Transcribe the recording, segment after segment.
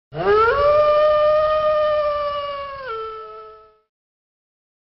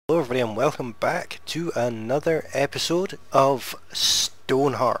Hello everybody and welcome back to another episode of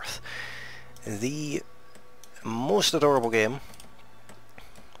Stonehearth, the most adorable game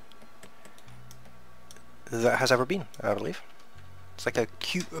that has ever been, I believe. It's like a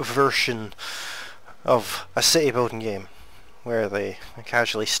cute version of a city building game where they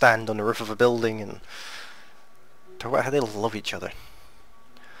casually stand on the roof of a building and talk about how they love each other.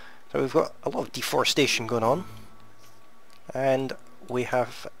 So we've got a lot of deforestation going on, and we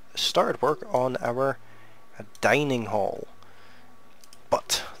have started work on our dining hall.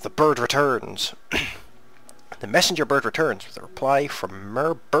 But the bird returns. The messenger bird returns with a reply from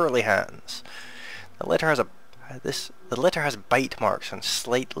Mer Burleyhands. The letter has bite marks and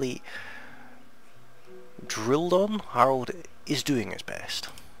slightly drilled on. Harold is doing his best.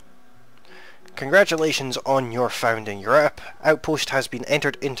 Congratulations on your founding. Your outpost has been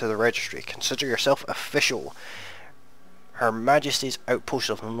entered into the registry. Consider yourself official. Her Majesty's Outpost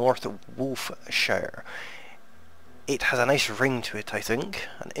of North Wolfshire. It has a nice ring to it, I think.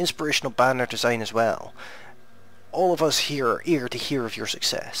 An inspirational banner design as well. All of us here are eager to hear of your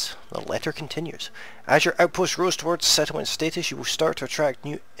success. The letter continues. As your outpost grows towards settlement status, you will start to attract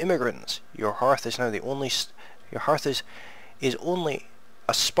new immigrants. Your hearth is now the only... is only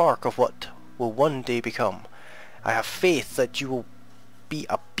a spark of what will one day become. I have faith that you will be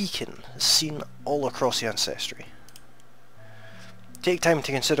a beacon seen all across the ancestry. Take time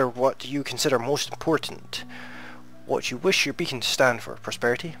to consider what you consider most important. What you wish your beacon to stand for.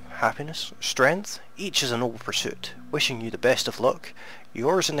 Prosperity, happiness, strength. Each is a noble pursuit. Wishing you the best of luck.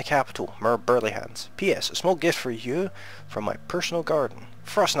 Yours in the capital, Mer Burleyhands. P.S. A small gift for you from my personal garden.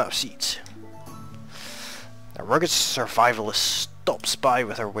 Frostnap seeds. A rugged survivalist stops by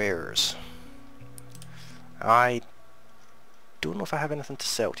with her wares. I don't know if I have anything to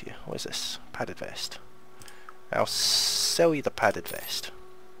sell to you. What is this? Padded vest. I'll sell you the padded vest.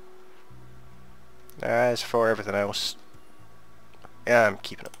 As for everything else, yeah, I'm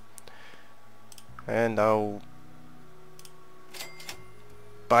keeping it. And I'll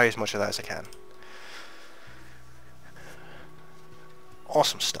buy as much of that as I can.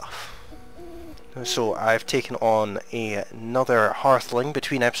 Awesome stuff. So I've taken on another Hearthling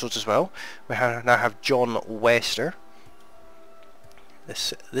between episodes as well. We now have John Wester.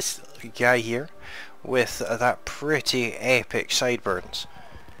 This guy here with that pretty epic sideburns.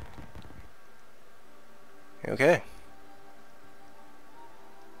 Okay.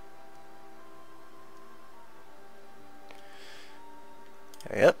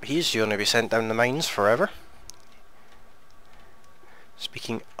 Yep, he's going to be sent down the mines forever.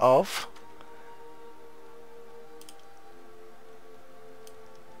 Speaking of,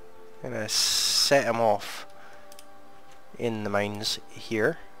 I'm going to set him off in the mines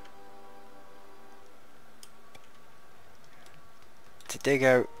here to dig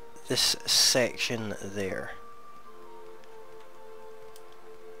out this section there,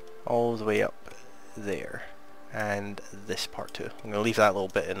 all the way up there, and this part too. I'm going to leave that little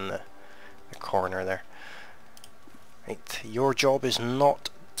bit in the corner there. Right, your job is not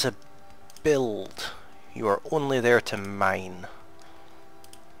to build, you are only there to mine.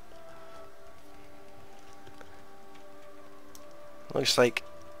 Looks like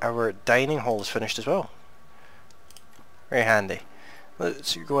our dining hall is finished as well. Very handy.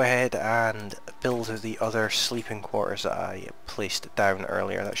 Let's go ahead and build the other sleeping quarters that I placed down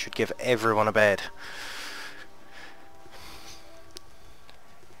earlier. That should give everyone a bed.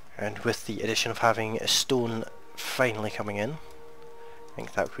 And with the addition of having a stone finally coming in, I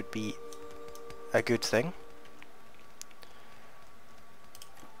think that would be a good thing.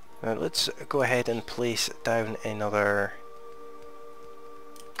 Now let's go ahead and place down another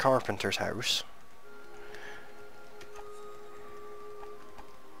carpenter's house.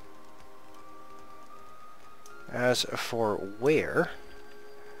 As for where,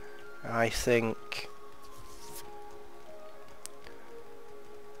 I think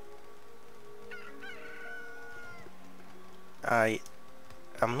I'm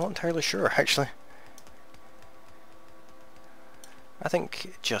not entirely sure actually. I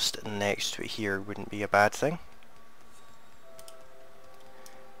think just next to it here wouldn't be a bad thing.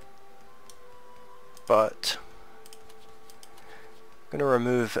 But I'm going to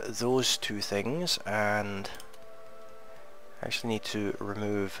remove those two things, and I actually need to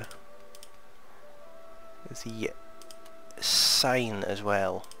remove the sign as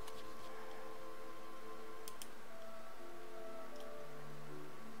well.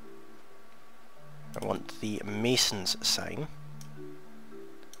 I want the mason's sign.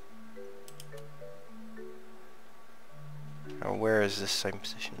 Now where is this sign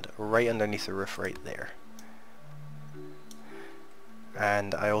positioned? Right underneath the roof right there.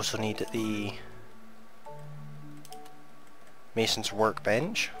 And I also need the mason's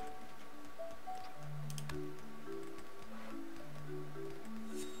workbench.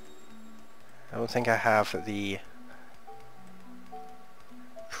 I don't think I have the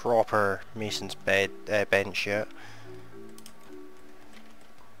proper mason's bench yet.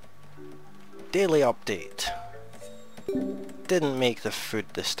 Daily update. Didn't make the food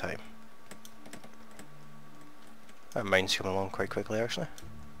this time. That mine's coming along quite quickly actually.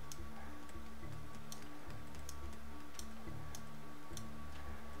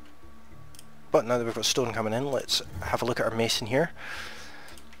 But now that we've got stone coming in, let's have a look at our mason here.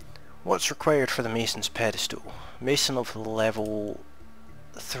 What's required for the mason's pedestal? Mason of level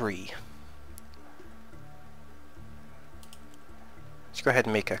 3. Let's go ahead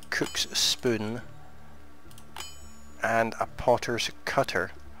and make a cook's spoon and a potter's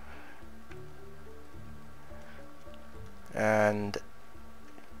cutter. And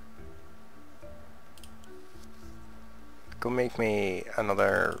go make me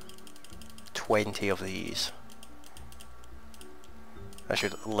another 20 of these. That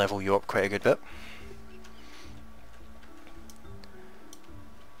should level you up quite a good bit.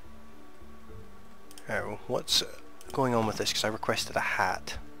 Now, what's going on with this? Because I requested a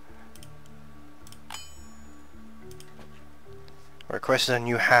hat. I requested a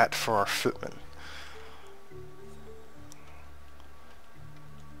new hat for our footman.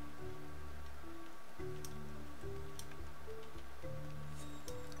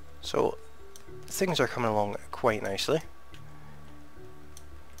 So, things are coming along quite nicely.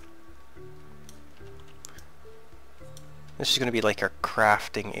 This is going to be like our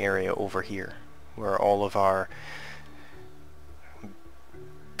crafting area over here, where all of our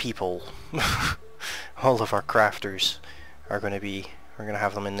people, all of our crafters are going to be. We're going to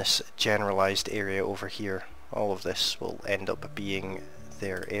have them in this generalized area over here. All of this will end up being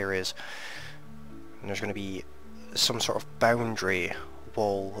their areas. And there's going to be some sort of boundary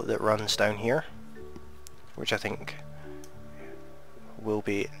wall that runs down here, which I think will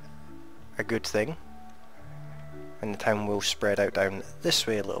be a good thing, and the town will spread out down this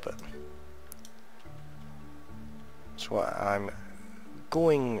way a little bit. So what I'm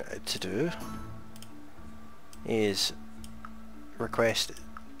going to do is request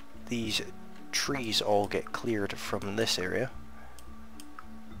these trees all get cleared from this area.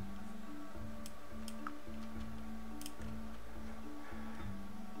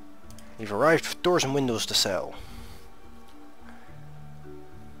 You've arrived with doors and windows to sell.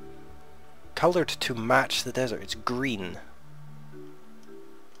 Coloured to match the desert. It's green.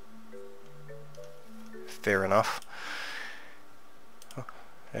 Fair enough.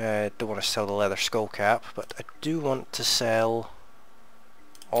 Don't want to sell the leather skull cap, but I do want to sell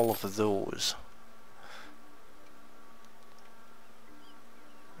all of those.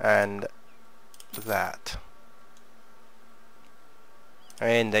 And that.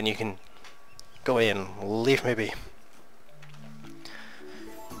 And then you can go in, leave me be.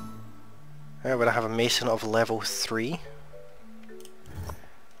 We're going to have a mason of level 3.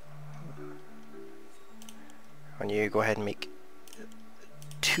 And you go ahead and make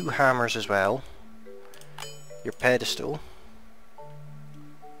 2 hammers as well. Your pedestal.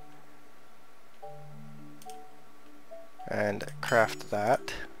 And craft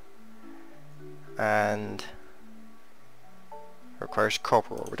that. And requires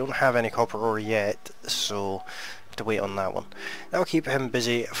copper ore. We don't have any copper ore yet, so have to wait on that one. That'll keep him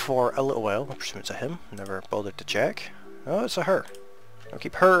busy for a little while. I presume it's a him. Never bothered to check. Oh, it's a her. I'll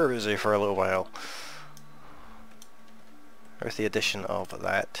keep her busy for a little while. With the addition of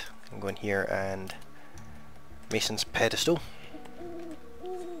that, I'm going here and mason's pedestal.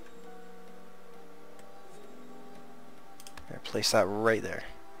 I'll place that right there.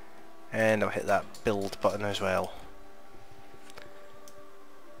 And I'll hit that build button as well.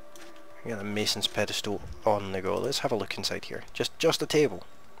 Get the mason's pedestal on the go. Let's have a look inside here. Just a table.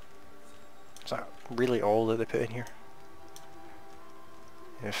 Is that really all that they put in here?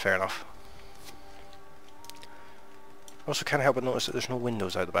 Yeah, fair enough. Also can't help but notice that there's no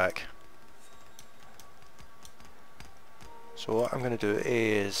windows out the back. So what I'm going to do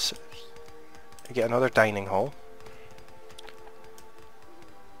is get another dining hall.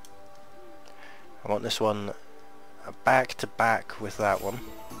 I want this one back to back with that one.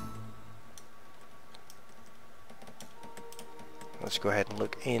 Let's go ahead and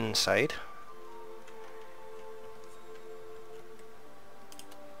look inside.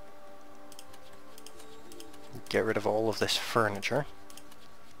 Get rid of all of this furniture.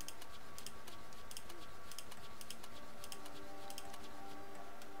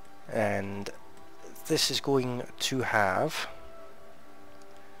 And this is going to have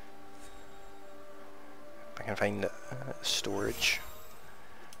I can find storage.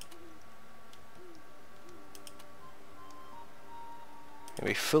 It'll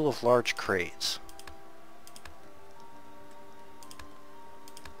be full of large crates.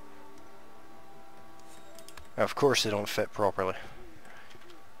 Of course they don't fit properly.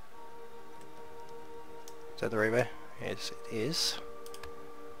 Is that the right way? Yes, it is.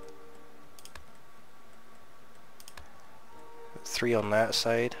 3 on that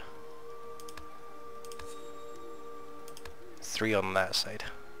side. 3 on that side.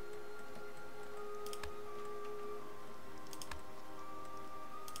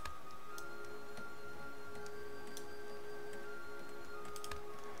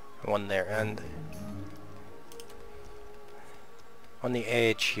 One there, and on the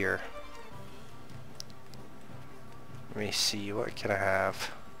edge here. Let me see, what can I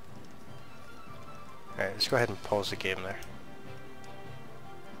have? Alright, let's go ahead and pause the game there.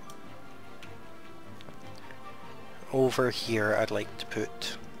 Over here I'd like to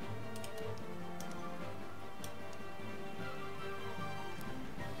put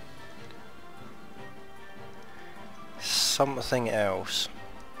something else.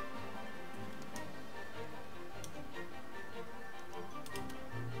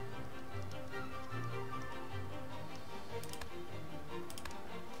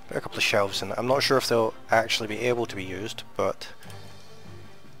 Put a couple of shelves in. I'm not sure if they'll actually be able to be used, but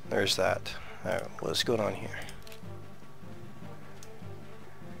there's that. Now, what's going on here?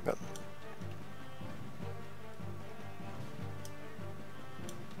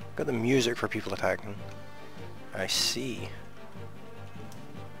 Got the music for people attacking. I see.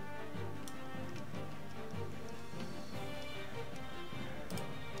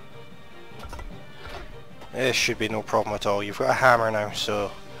 This should be no problem at all. You've got a hammer now, so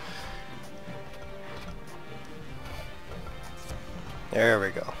there we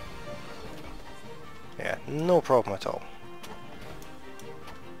go. Yeah, no problem at all.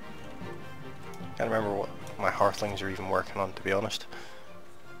 Can't remember what my hearthlings are even working on, to be honest.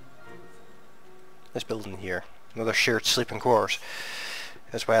 This building here, another shared sleeping quarters,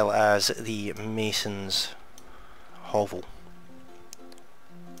 as well as the mason's hovel.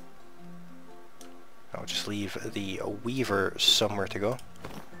 I'll just leave the weaver somewhere to go.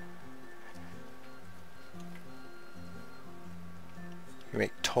 You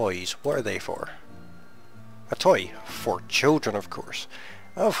make toys. What are they for? A toy? For children, of course.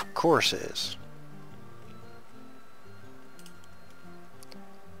 Of course it is.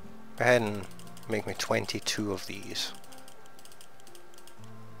 Go ahead and make me 22 of these.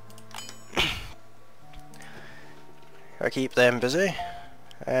 I'll keep them busy.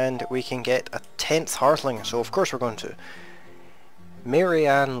 And we can get a 10th Hearthling, so of course we're going to. Mary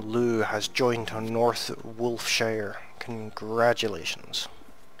Ann Lou has joined North Wolfshire. Congratulations.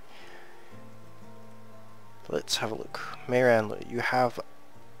 Let's have a look. Mary Ann Lou, you have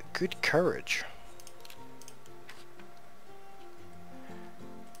good courage.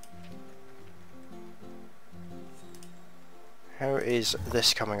 How is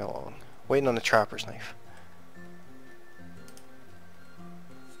this coming along? Waiting on the trapper's knife.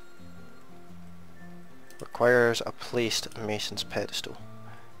 Requires a placed mason's pedestal.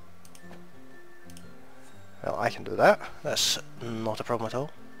 Well, I can do that. That's not a problem at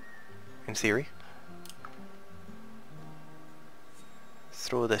all, in theory.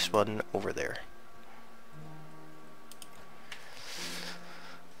 Throw this one over there.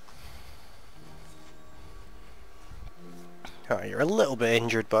 Oh, you're a little bit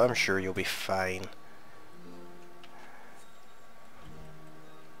injured, but I'm sure you'll be fine.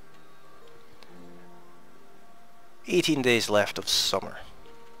 "18 days left of summer."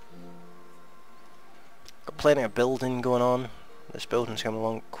 Got plenty of building going on. This building's coming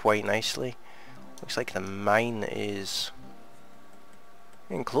along quite nicely. Looks like the mine is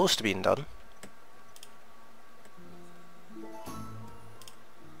getting close to being done.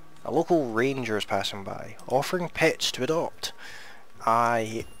 A local ranger is passing by, offering pets to adopt.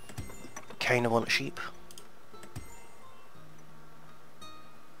 I kinda want a sheep.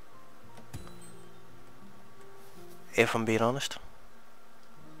 If I'm being honest.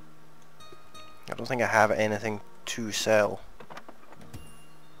 I don't think I have anything to sell.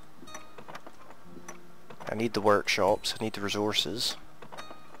 I need the workshops, I need the resources.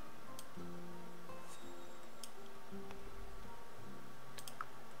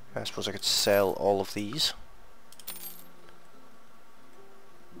 I suppose I could sell all of these.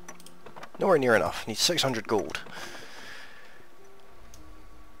 Nowhere near enough. Need 600 gold.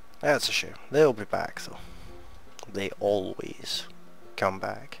 That's a shame. They'll be back though. They always come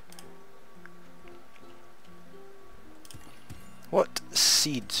back. What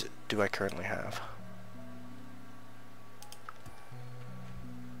seeds do I currently have?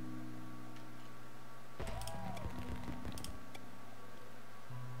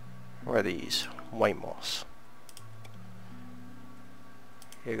 Where are these? White moss.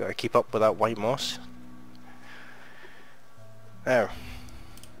 You gotta keep up with that white moss. Now,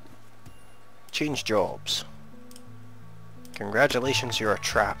 change jobs. Congratulations, you're a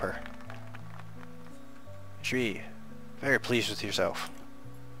trapper. You should be very pleased with yourself.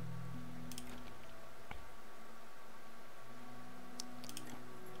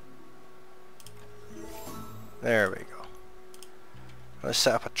 There we go. Let's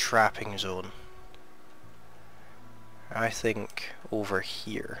set up a trapping zone. I think over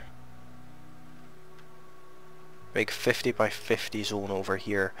here. Big 50 by 50 zone over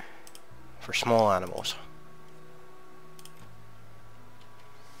here for small animals.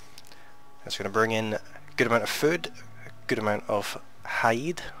 That's going to bring in a good amount of food, a good amount of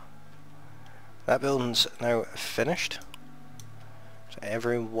hide. That building's now finished. So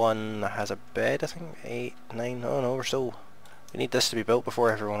everyone has a bed, I think. 8, 9, oh no, we need this to be built before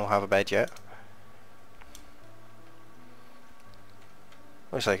everyone will have a bed yet.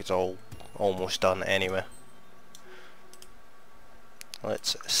 Looks like it's all almost done anyway.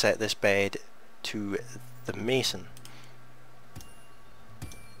 Let's set this bed to the mason.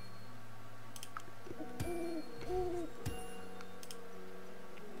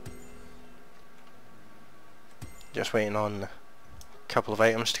 Just waiting on a couple of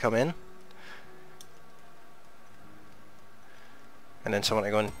items to come in. And then someone to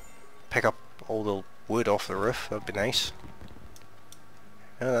go and pick up all the wood off the roof. That'd be nice.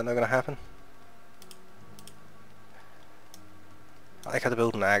 No, that's not going to happen. I like how the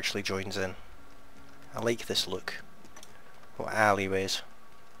building actually joins in. I like this look. What alleyways.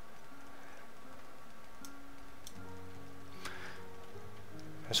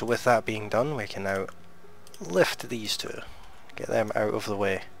 So with that being done, we can now lift these two. Get them out of the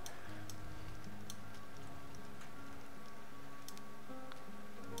way.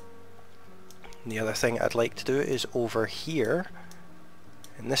 And the other thing I'd like to do is over here,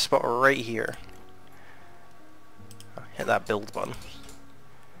 in this spot right here. Hit that build button.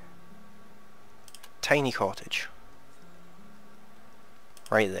 Tiny cottage.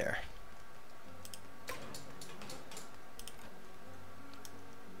 Right there.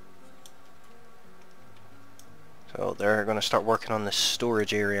 So they're going to start working on the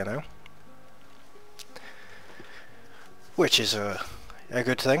storage area now. Which is a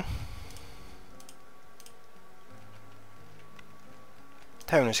good thing.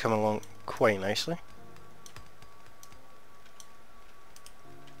 Town is coming along quite nicely.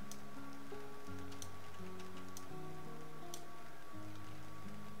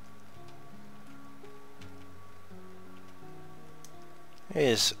 It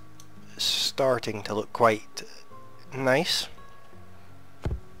is starting to look quite nice.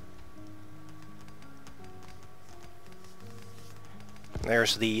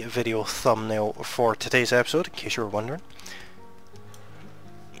 There's the video thumbnail for today's episode, in case you were wondering.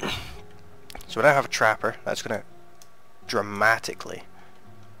 So we now have a trapper. That's going to dramatically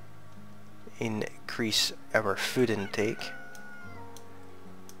increase our food intake.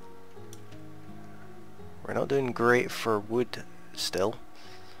 We're not doing great for wood still.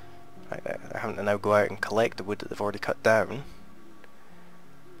 I have to now go out and collect the wood that they've already cut down.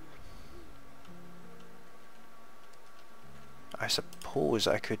 I suppose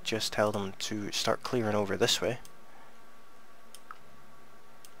I could just tell them to start clearing over this way.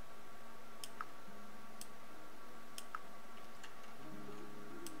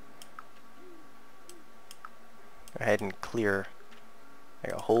 Go ahead and clear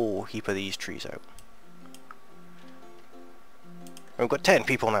like a whole heap of these trees out. We've got 10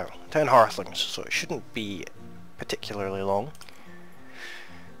 people now, 10 hearthlings, so it shouldn't be particularly long.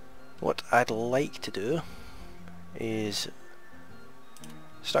 What I'd like to do is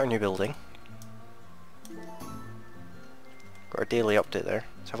start a new building. Got our daily update there.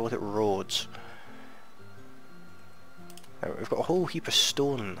 Let's have a look at roads. Now, we've got a whole heap of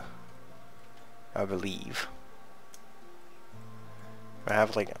stone, I believe. I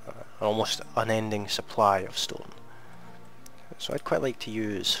have like an almost unending supply of stone. So I'd quite like to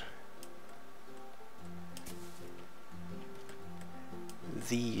use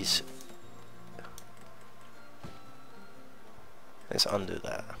these. Let's undo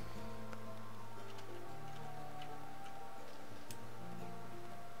that.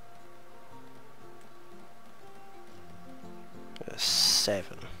 There's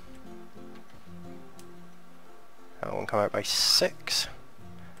 7. That one come out by 6.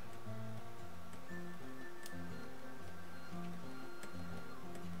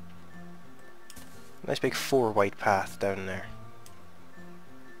 Nice big 4 wide path down there.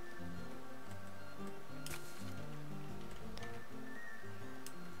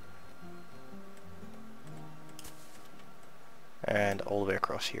 And all the way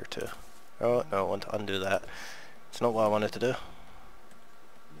across here too. Oh no, I want to undo that. It's not what I wanted to do.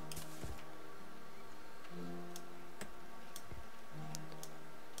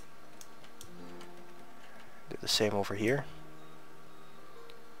 Do the same over here.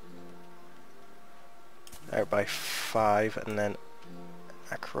 Out by 5 and then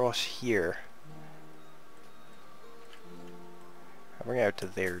across here. I'll bring it out to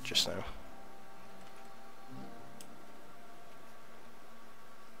there just now.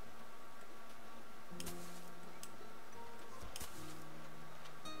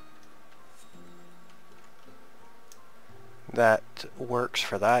 That works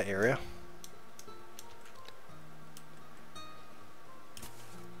for that area.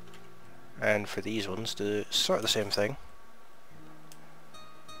 And for these ones, do sort of the same thing.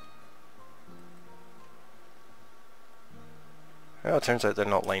 Well, it turns out they're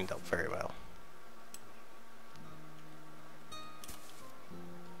not lined up very well.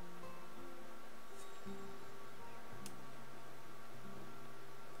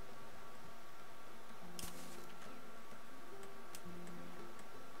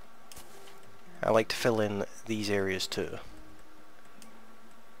 I like to fill in these areas too.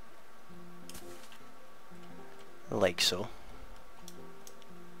 Like so.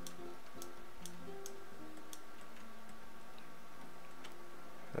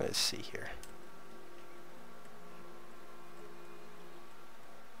 Let's see here.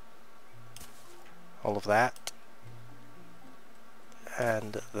 All of that.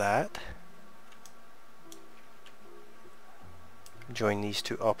 And that. Join these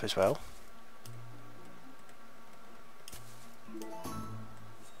two up as well.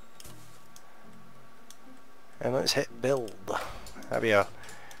 And let's hit build. That'd be a...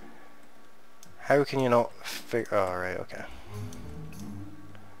 How can you not figure... Oh, right, okay.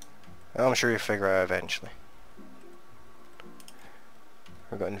 I'm sure you'll figure it out eventually.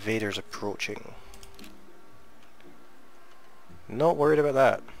 We've got invaders approaching. Not worried about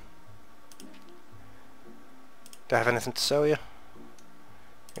that. Do I have anything to sell you?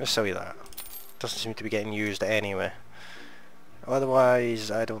 I'm gonna sell you that. Doesn't seem to be getting used anyway. Otherwise,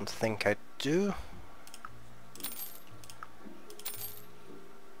 I don't think I do.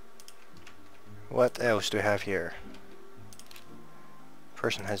 What else do we have here?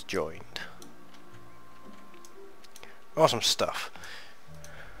 Person has joined. Awesome stuff.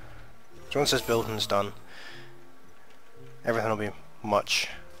 So once this building's done, everything will be much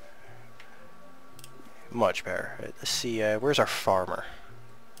better. Right, let's see, where's our farmer?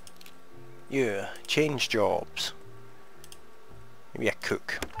 Yeah, change jobs. Maybe a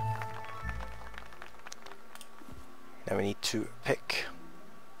cook. Now we need to pick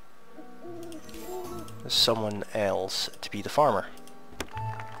someone else to be the farmer.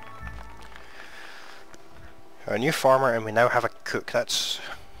 A new farmer, and we now have a cook. That's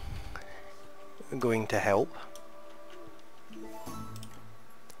going to help.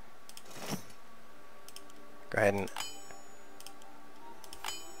 Go ahead and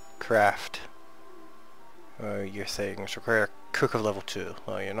craft your things. Require a cook of level 2.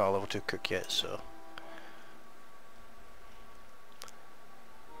 Well, you're not a level 2 cook yet, so...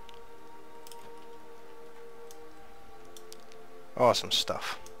 Awesome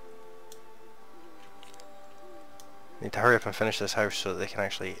stuff. Need to hurry up and finish this house so that they can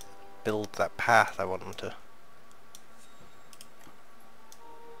actually build that path I want them to.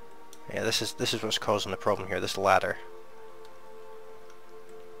 Yeah, this is what's causing the problem here, this ladder.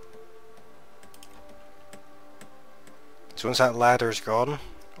 So once that ladder's gone,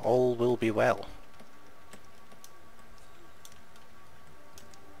 all will be well.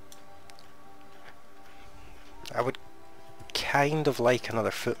 I would kind of like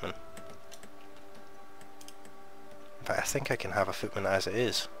another footman. In fact, I think I can have a footman as it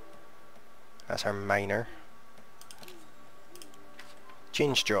is. That's our miner.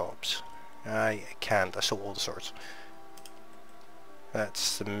 Change jobs. I can't, I sold all the sorts.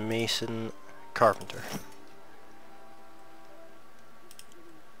 That's the mason, carpenter.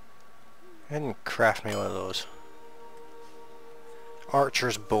 Go ahead and craft me one of those.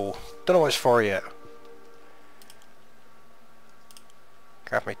 Archer's bow. Don't know what it's for yet.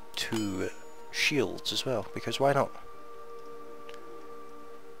 Craft me 2 shields as well, because why not?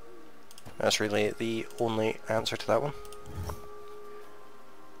 That's really the only answer to that one.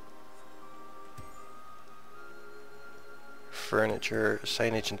 Furniture,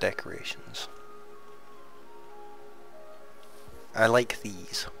 signage and decorations. I like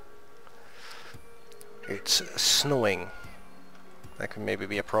these. It's snowing. That could maybe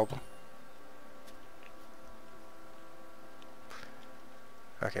be a problem.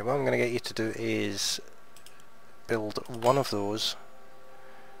 Okay, what I'm going to get you to do is build one of those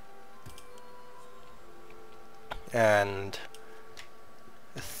and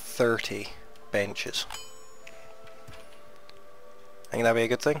 30 benches. I think that'd be a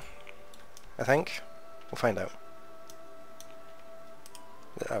good thing. I think. We'll find out.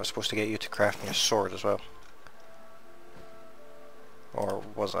 I was supposed to get you to craft me a sword as well. Or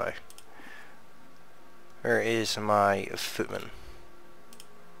was I? Where is my footman?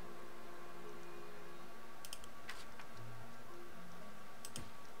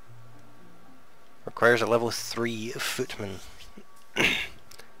 Requires a level 3 footman.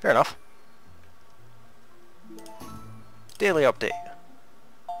 Fair enough. Daily update.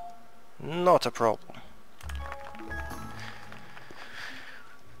 Not a problem.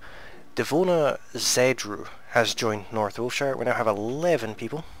 Devona Zedru has joined North Wolfshire. We now have 11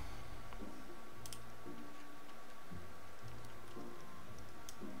 people.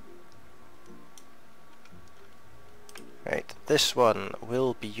 Right, this one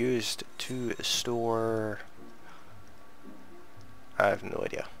will be used to store... I have no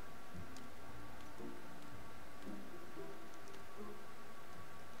idea.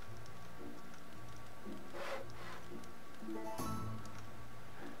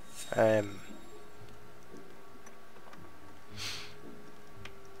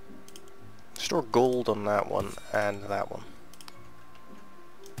 Store gold on that one and that one.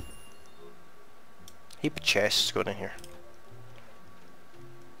 Heap of chests going in here.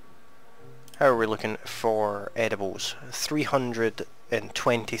 How are we looking for edibles?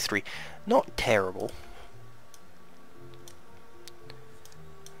 323. Not terrible.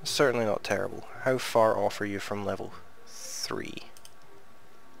 Certainly not terrible. How far off are you from level 3?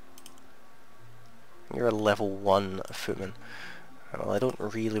 You're a level 1 footman. Well, I don't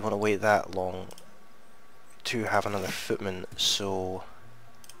really want to wait that long to have another footman, so...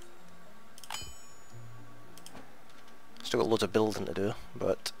 Still got loads of building to do,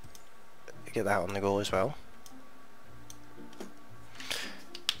 but get that on the go as well.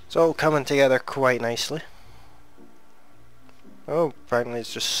 It's all coming together quite nicely. Oh, apparently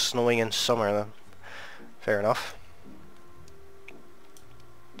it's just snowing in summer then. Fair enough.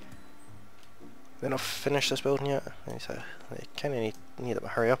 They not finished this building yet? They kind of need to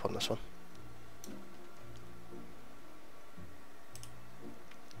hurry up on this one.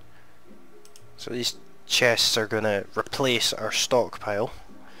 So these chests are going to replace our stockpile.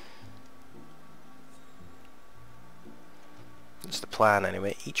 That's the plan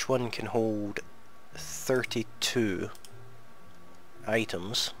anyway. Each one can hold 32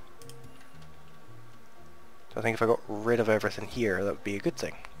 items. So I think if I got rid of everything here, that would be a good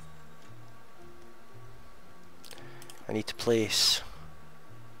thing. I need to place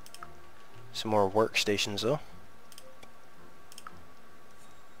some more workstations though.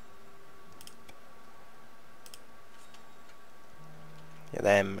 Get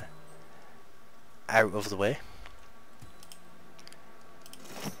them out of the way.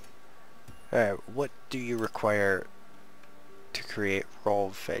 Alright, what do you require to create raw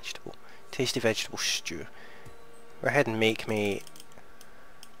vegetable? Tasty vegetable stew. Go ahead and make me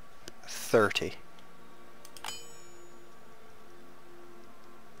 30.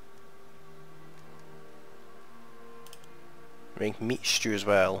 Make meat stew as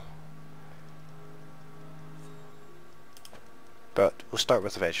well. But we'll start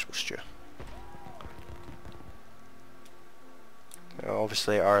with the vegetable stew.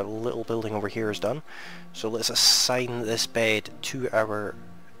 Obviously our little building over here is done, so let's assign this bed to our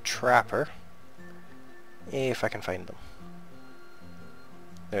trapper, if I can find them.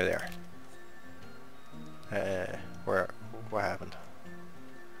 There they are. What happened?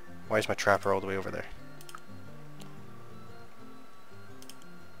 Why is my trapper all the way over there?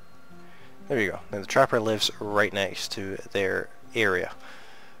 There you go. Now the trapper lives right next to their area.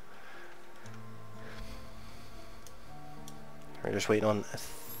 We're just waiting on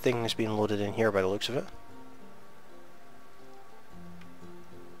things being loaded in here by the looks of it.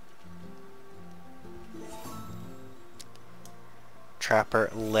 Trapper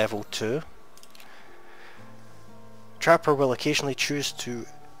level 2. Trapper will occasionally choose to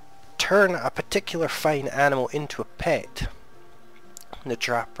turn a particular fine animal into a pet. The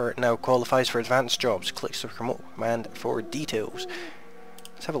trapper now qualifies for advanced jobs. Clicks the remote command for details.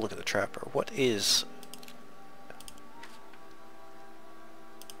 Let's have a look at the trapper. What is...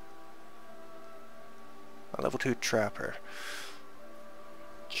 a level 2 trapper.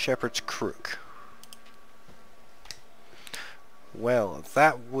 Shepherd's crook. Well,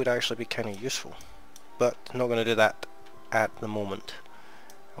 that would actually be kind of useful. But not going to do that at the moment.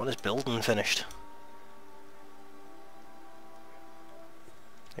 I want this building finished.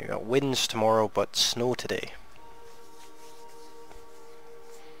 You got winds tomorrow, but snow today.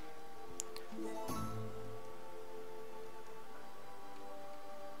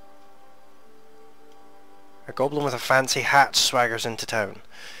 Goblin with a fancy hat swaggers into town.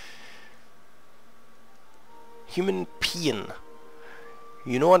 Human Peon.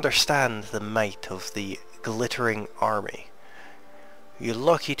 You no understand the might of the glittering army. You're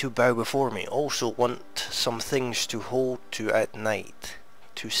lucky to bow before me. Also want some things to hold to at night,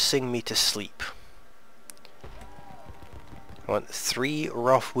 to sing me to sleep. I want 3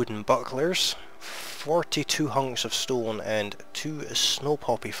 rough wooden bucklers, 42 hunks of stone, and 2 snow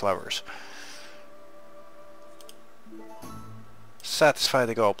poppy flowers. Satisfy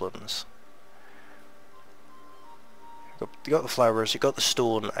the goblins. You got the flowers, you got the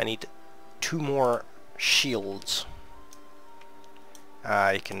stone. I need 2 more shields.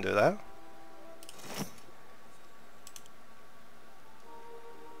 I can do that.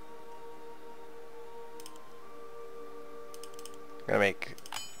 I'm gonna make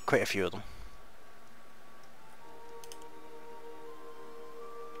quite a few of them.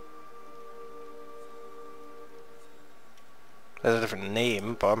 There's a different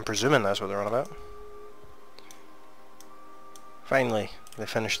name, but I'm presuming that's what they're on about. Finally, they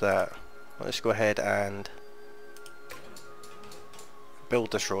finished that. Let's go ahead and build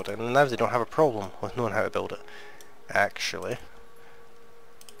this road, and now they don't have a problem with knowing how to build it. Actually,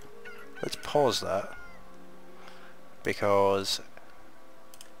 let's pause that, because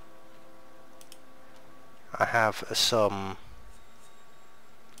I have some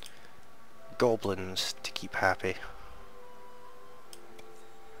goblins to keep happy.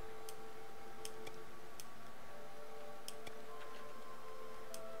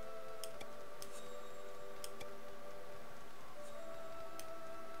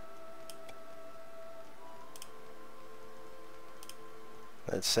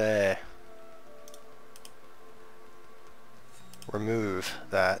 Let's remove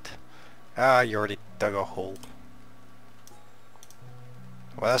that. Ah, you already dug a hole.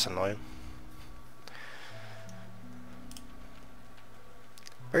 Well, that's annoying.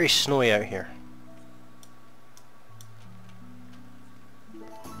 Very snowy out here.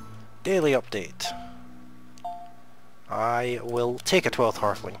 Daily update. I will take a 12th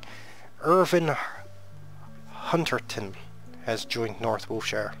Hearthling. Irvin Hunterton has joined North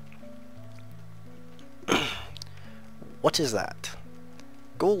Wolfshire. What is that?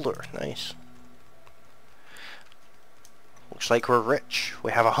 Golder, nice. Looks like we're rich.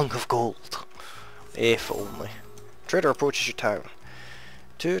 We have a hunk of gold. If only. Trader approaches your town.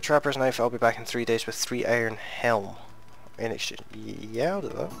 2 trapper's knife, I'll be back in 3 days with 3 iron helm. In exchange. Yeah, I'll do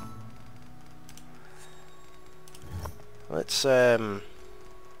that. Let's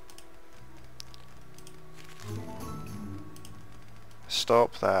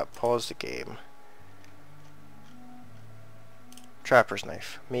stop that, pause the game. Trapper's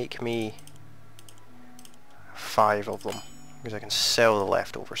knife. Make me 5 of them, because I can sell the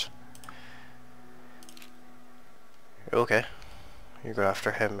leftovers. Okay, you go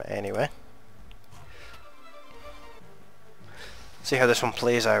after him anyway. See how this one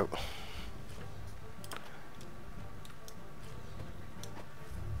plays out.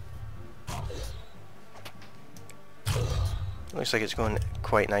 Looks like it's going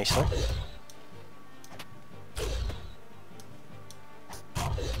quite nicely.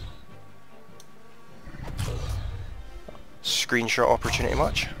 Screenshot opportunity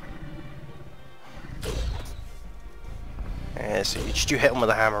much? So you just hit him with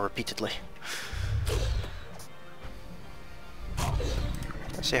a hammer repeatedly.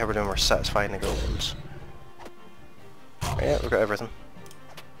 Let's see how we're doing. We're satisfying the goblins. Yeah, we've got everything.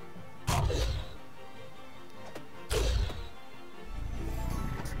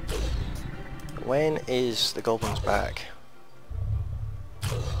 When is the goblins back?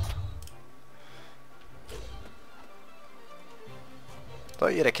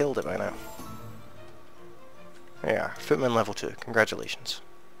 Thought you'd have killed it by now. Yeah, Footman level 2. Congratulations.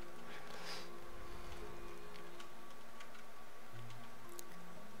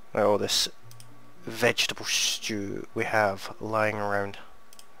 Oh, this vegetable stew we have lying around.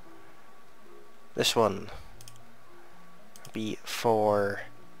 This one be for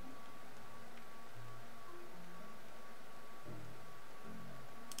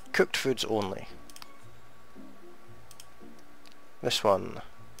cooked foods only. This one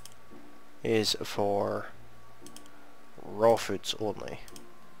is for raw foods only.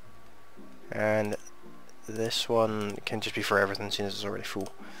 And this one can just be for everything since it's already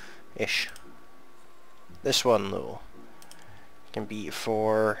full-ish. This one though can be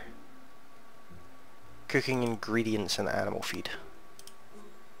for cooking ingredients and animal feed.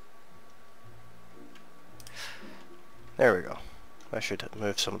 There we go. I should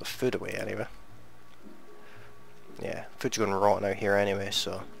move some of the food away anyway. Yeah, food's going rotten out here anyway,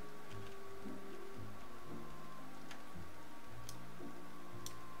 so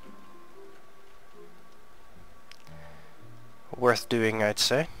worth doing, I'd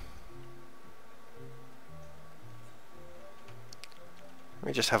say. Let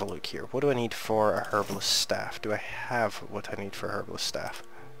me just have a look here. What do I need for a herbalist staff? Do I have what I need for a herbalist staff?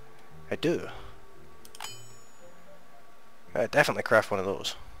 I do. I definitely craft one of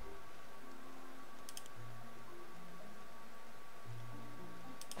those.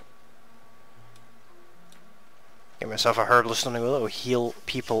 Get myself a herbalist on the go that will heal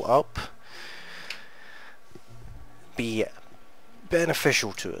people up. Be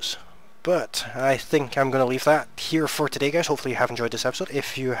beneficial to us. But I think I'm going to leave that here for today, guys. Hopefully you have enjoyed this episode.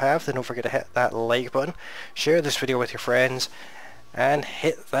 If you have, then don't forget to hit that like button, share this video with your friends, and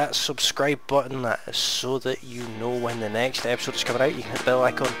hit that subscribe button so that you know when the next episode is coming out. You can hit the bell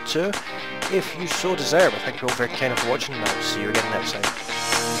icon too, if you so desire. But thank you all very kind of watching, and I'll see you again next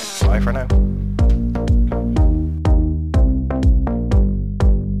time. Bye for now.